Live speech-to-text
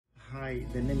Hi,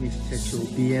 the name is Churchill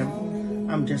BM.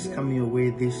 I'm just coming your way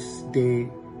this day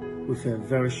with a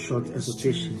very short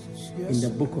exhortation in the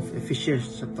book of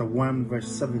Ephesians chapter 1 verse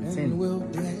 17.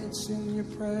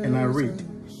 And I read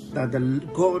that the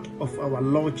God of our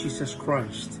Lord Jesus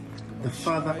Christ, the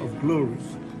Father of glory,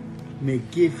 may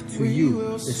give to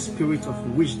you the spirit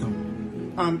of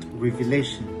wisdom and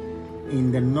revelation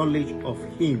in the knowledge of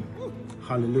Him.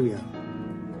 Hallelujah.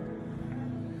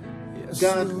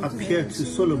 God appeared to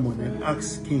Solomon and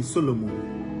asked King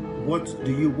Solomon, "What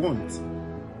do you want?"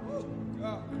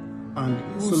 And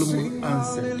Solomon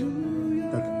answered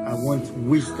that I want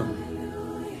wisdom.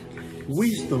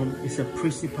 Wisdom is a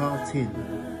principal thing.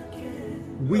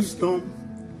 Wisdom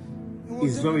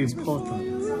is very important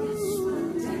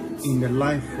in the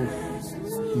life of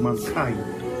mankind.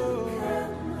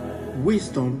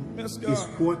 Wisdom is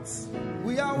what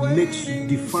makes you,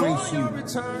 defines you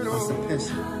as a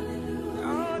person.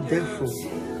 Therefore,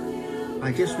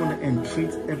 I just want to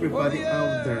entreat everybody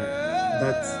out there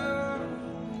that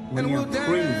when you are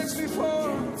praying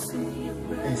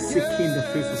and seeking the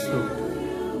face of God,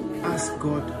 ask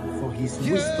God for His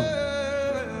wisdom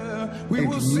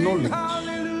and knowledge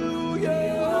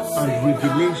and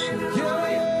revelation.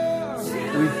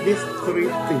 With these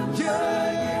three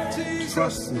things,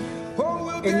 trust me,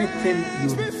 anything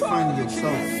you find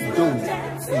yourself doing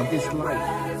in this life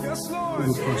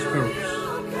will prosper.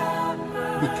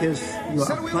 Because you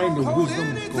are applying the wisdom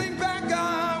of God.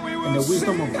 And the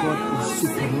wisdom of God is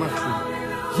supernatural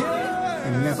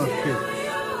and never fails.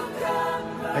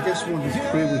 I just want to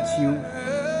pray with you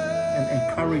and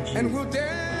encourage you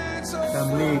that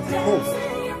may God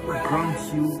grant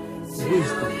you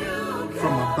wisdom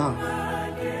from above,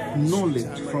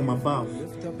 knowledge from above,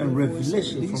 and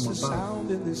revelation from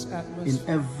above in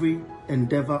every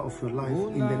endeavor of your life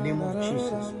in the name of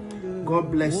Jesus.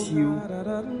 God bless you.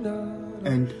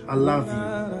 And I love you.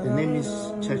 The name is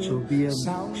Churchill BM.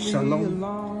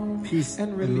 Shalom, peace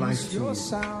and life to you.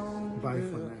 Bye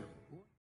for now.